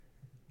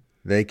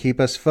They keep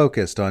us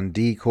focused on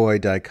decoy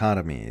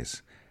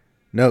dichotomies.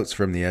 Notes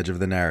from the edge of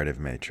the narrative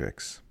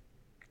matrix.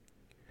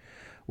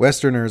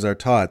 Westerners are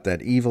taught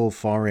that evil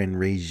foreign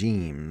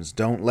regimes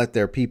don't let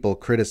their people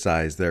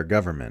criticize their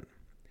government.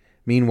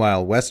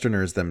 Meanwhile,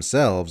 Westerners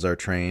themselves are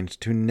trained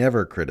to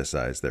never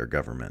criticize their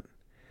government.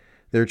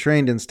 They're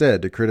trained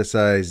instead to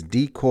criticize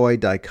decoy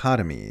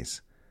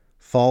dichotomies,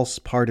 false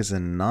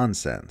partisan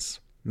nonsense,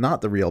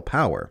 not the real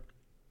power.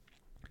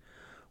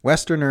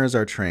 Westerners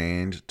are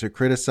trained to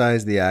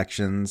criticize the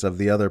actions of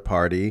the other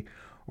party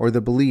or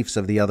the beliefs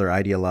of the other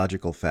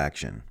ideological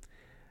faction,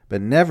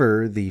 but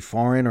never the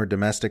foreign or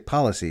domestic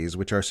policies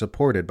which are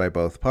supported by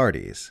both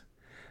parties.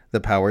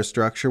 The power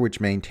structure which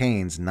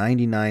maintains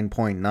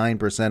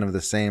 99.9% of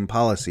the same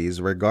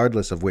policies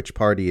regardless of which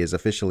party is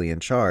officially in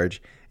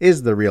charge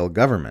is the real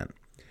government.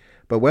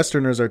 But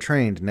Westerners are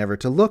trained never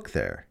to look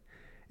there.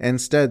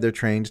 Instead, they're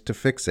trained to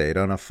fixate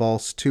on a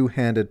false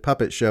two-handed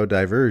puppet show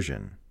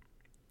diversion.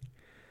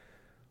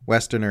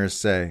 Westerners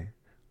say,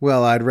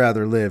 well, I'd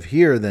rather live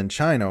here than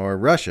China or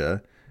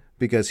Russia,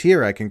 because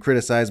here I can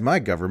criticize my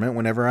government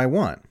whenever I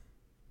want.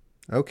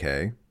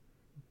 Okay,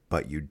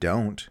 but you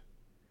don't.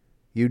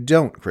 You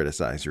don't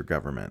criticize your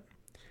government.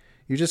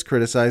 You just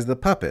criticize the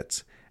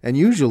puppets, and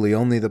usually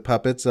only the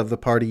puppets of the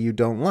party you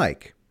don't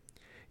like.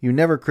 You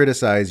never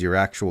criticize your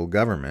actual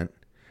government.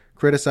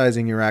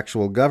 Criticizing your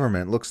actual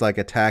government looks like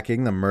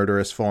attacking the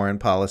murderous foreign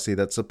policy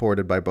that's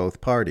supported by both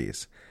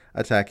parties,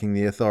 attacking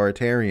the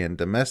authoritarian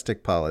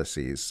domestic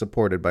policies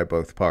supported by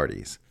both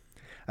parties,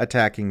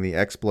 attacking the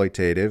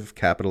exploitative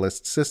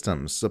capitalist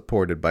systems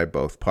supported by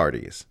both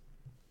parties.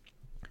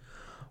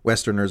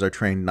 Westerners are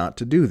trained not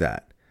to do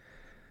that.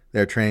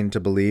 They're trained to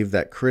believe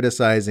that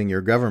criticizing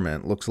your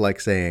government looks like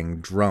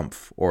saying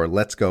 "Drumpf" or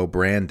 "Let's go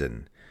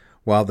Brandon,"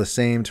 while the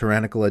same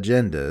tyrannical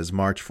agendas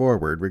march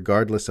forward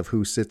regardless of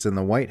who sits in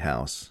the White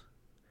House.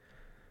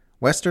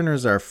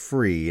 Westerners are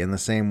free in the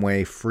same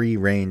way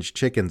free-range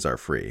chickens are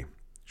free.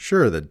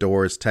 Sure, the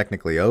door's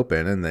technically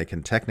open and they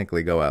can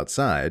technically go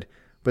outside,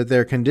 but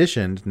they're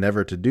conditioned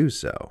never to do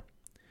so.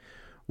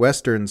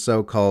 Western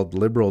so-called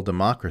liberal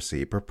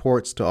democracy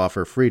purports to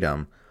offer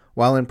freedom,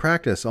 while in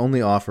practice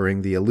only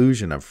offering the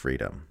illusion of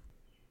freedom.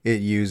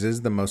 It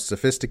uses the most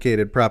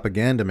sophisticated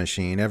propaganda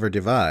machine ever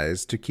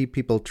devised to keep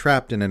people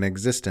trapped in an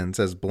existence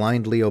as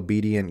blindly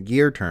obedient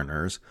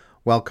gear-turners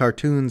while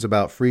cartoons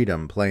about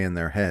freedom play in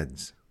their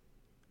heads.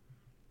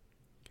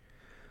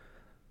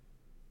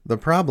 The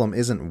problem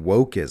isn't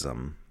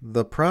wokeism.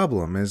 The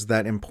problem is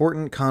that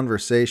important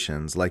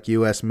conversations like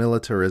U.S.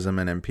 militarism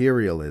and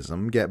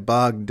imperialism get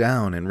bogged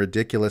down in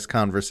ridiculous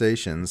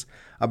conversations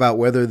about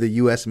whether the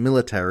U.S.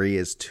 military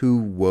is too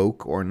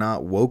woke or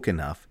not woke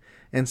enough,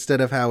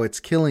 instead of how it's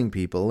killing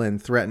people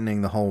and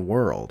threatening the whole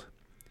world.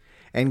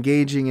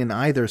 Engaging in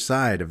either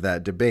side of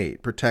that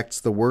debate protects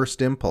the worst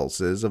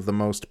impulses of the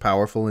most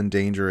powerful and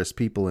dangerous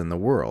people in the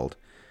world,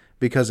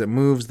 because it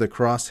moves the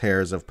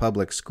crosshairs of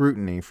public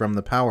scrutiny from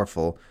the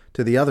powerful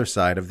to the other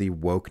side of the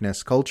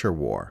wokeness culture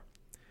war.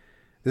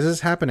 This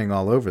is happening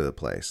all over the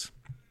place.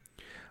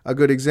 A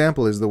good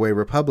example is the way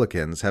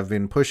Republicans have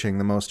been pushing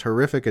the most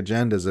horrific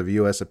agendas of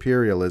U.S.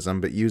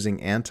 imperialism but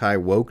using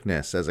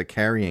anti-wokeness as a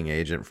carrying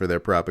agent for their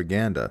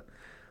propaganda,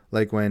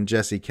 like when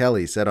Jesse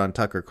Kelly said on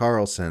Tucker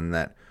Carlson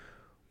that,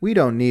 "We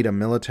don't need a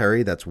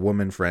military that's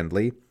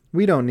woman-friendly.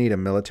 We don't need a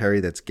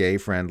military that's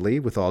gay-friendly,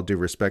 with all due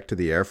respect to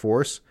the Air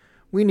Force.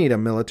 We need a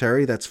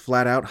military that's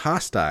flat-out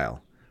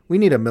hostile. We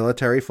need a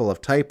military full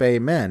of Type A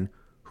men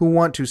who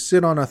want to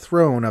sit on a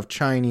throne of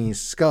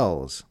Chinese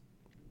skulls."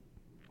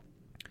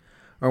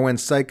 Or when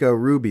Psycho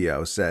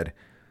Rubio said,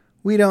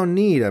 "We don't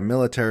need a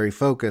military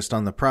focused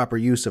on the proper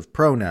use of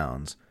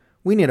pronouns.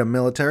 We need a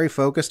military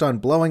focused on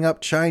blowing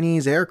up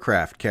Chinese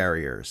aircraft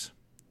carriers."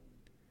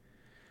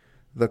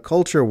 The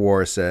culture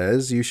war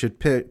says you should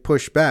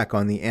push back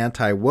on the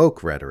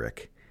anti-woke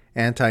rhetoric.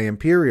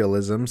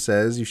 Anti-imperialism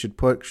says you should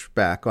push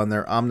back on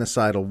their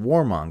omnicidal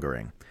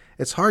warmongering.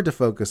 It's hard to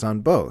focus on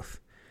both.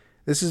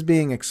 This is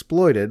being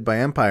exploited by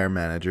empire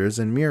managers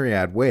in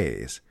myriad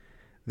ways.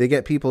 They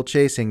get people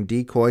chasing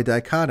decoy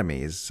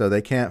dichotomies so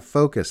they can't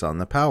focus on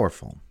the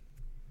powerful.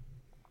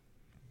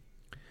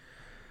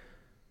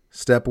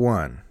 Step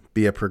 1.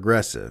 Be a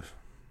progressive.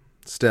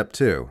 Step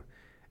 2.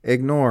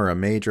 Ignore a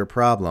major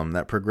problem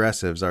that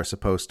progressives are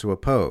supposed to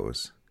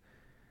oppose.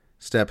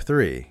 Step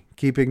 3.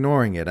 Keep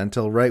ignoring it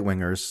until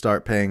right-wingers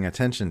start paying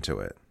attention to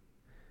it.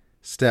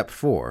 Step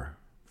 4.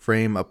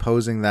 Frame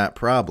opposing that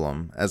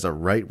problem as a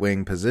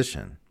right-wing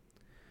position.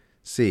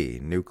 See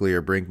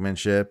nuclear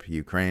brinkmanship,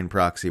 Ukraine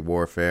proxy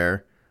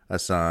warfare,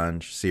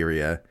 Assange,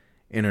 Syria,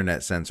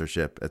 internet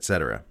censorship,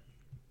 etc.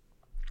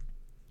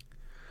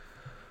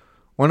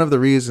 One of the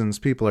reasons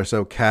people are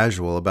so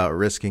casual about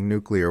risking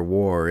nuclear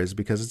war is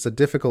because it's a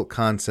difficult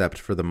concept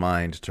for the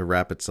mind to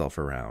wrap itself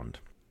around.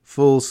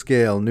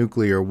 Full-scale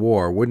nuclear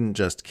war wouldn't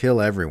just kill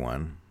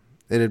everyone.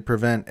 It'd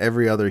prevent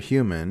every other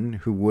human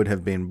who would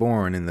have been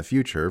born in the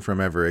future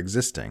from ever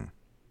existing.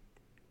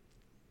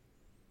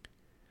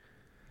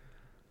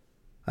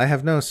 I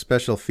have no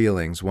special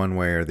feelings one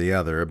way or the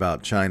other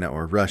about China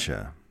or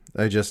Russia.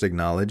 I just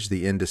acknowledge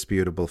the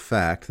indisputable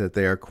fact that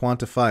they are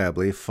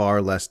quantifiably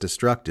far less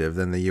destructive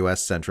than the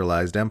U.S.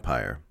 centralized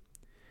empire.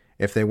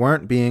 If they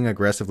weren't being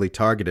aggressively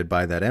targeted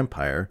by that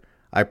empire,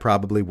 I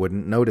probably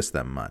wouldn't notice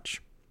them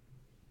much.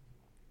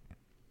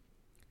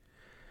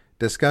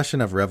 Discussion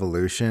of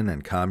revolution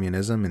and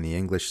communism in the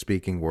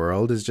English-speaking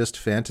world is just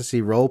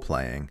fantasy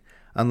role-playing,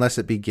 unless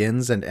it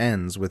begins and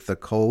ends with the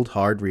cold,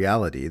 hard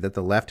reality that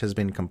the left has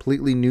been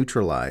completely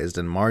neutralized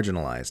and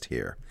marginalized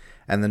here,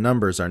 and the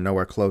numbers are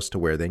nowhere close to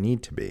where they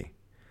need to be.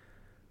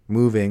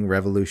 Moving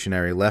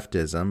revolutionary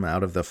leftism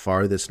out of the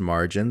farthest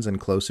margins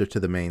and closer to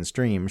the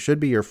mainstream should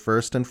be your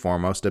first and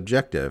foremost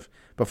objective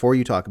before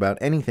you talk about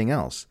anything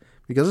else,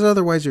 because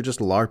otherwise you're just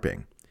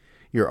LARPing.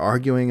 You're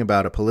arguing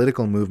about a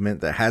political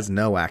movement that has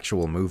no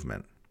actual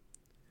movement.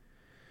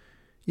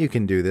 You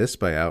can do this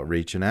by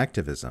outreach and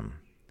activism.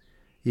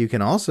 You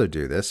can also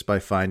do this by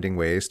finding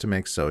ways to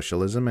make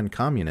socialism and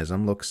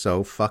communism look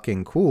so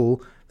fucking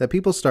cool that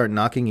people start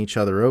knocking each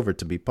other over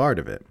to be part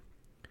of it.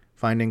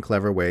 Finding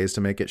clever ways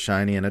to make it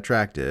shiny and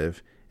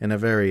attractive in a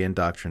very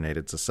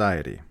indoctrinated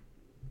society.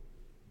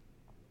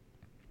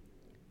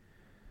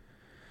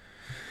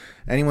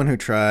 Anyone who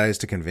tries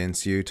to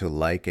convince you to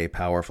like a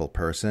powerful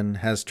person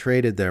has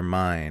traded their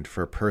mind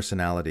for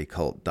personality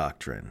cult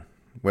doctrine.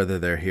 Whether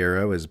their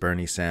hero is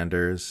Bernie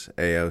Sanders,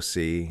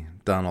 AOC,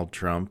 Donald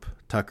Trump,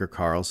 Tucker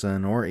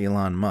Carlson, or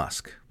Elon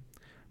Musk.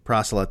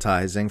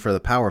 Proselytizing for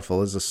the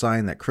powerful is a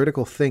sign that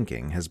critical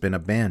thinking has been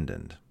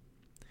abandoned.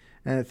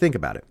 Think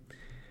about it.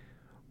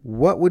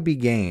 What would be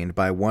gained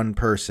by one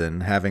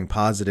person having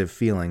positive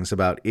feelings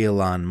about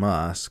Elon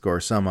Musk or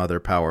some other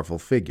powerful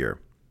figure?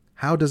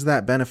 How does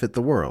that benefit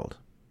the world?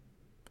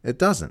 It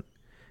doesn't.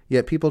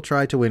 Yet people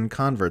try to win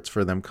converts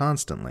for them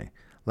constantly,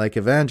 like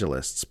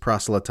evangelists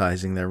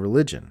proselytizing their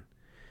religion.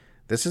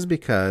 This is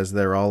because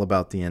they're all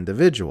about the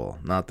individual,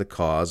 not the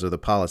cause or the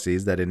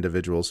policies that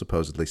individual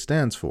supposedly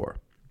stands for.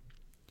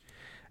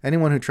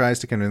 Anyone who tries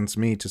to convince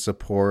me to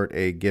support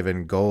a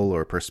given goal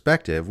or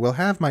perspective will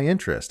have my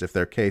interest if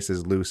their case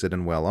is lucid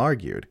and well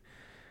argued.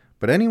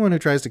 But anyone who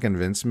tries to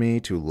convince me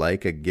to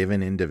like a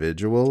given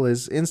individual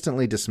is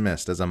instantly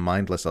dismissed as a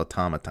mindless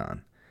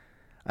automaton.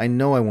 I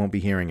know I won't be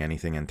hearing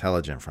anything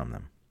intelligent from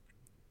them.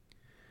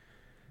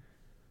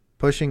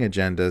 Pushing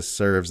agendas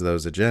serves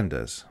those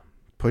agendas.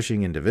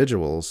 Pushing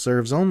individuals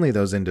serves only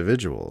those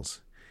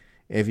individuals.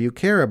 If you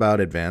care about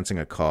advancing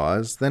a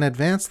cause, then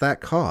advance that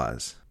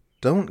cause.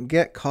 Don't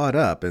get caught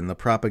up in the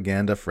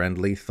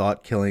propaganda-friendly,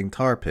 thought-killing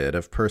tar pit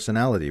of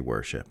personality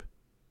worship.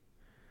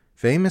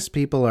 Famous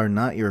people are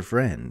not your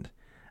friend,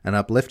 and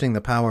uplifting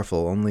the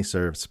powerful only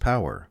serves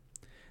power.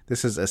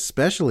 This is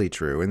especially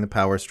true in the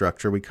power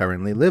structure we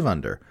currently live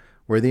under,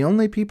 where the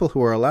only people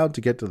who are allowed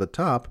to get to the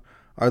top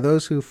are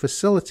those who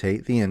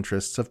facilitate the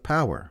interests of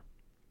power.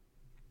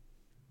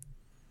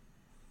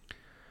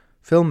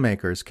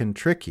 Filmmakers can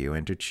trick you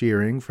into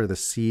cheering for the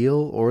seal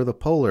or the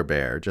polar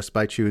bear just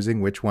by choosing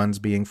which one's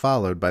being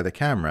followed by the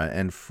camera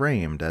and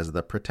framed as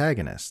the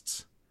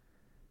protagonists.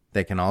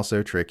 They can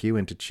also trick you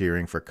into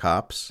cheering for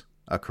cops,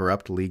 a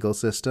corrupt legal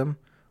system,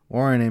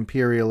 or an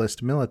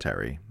imperialist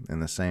military in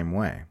the same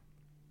way.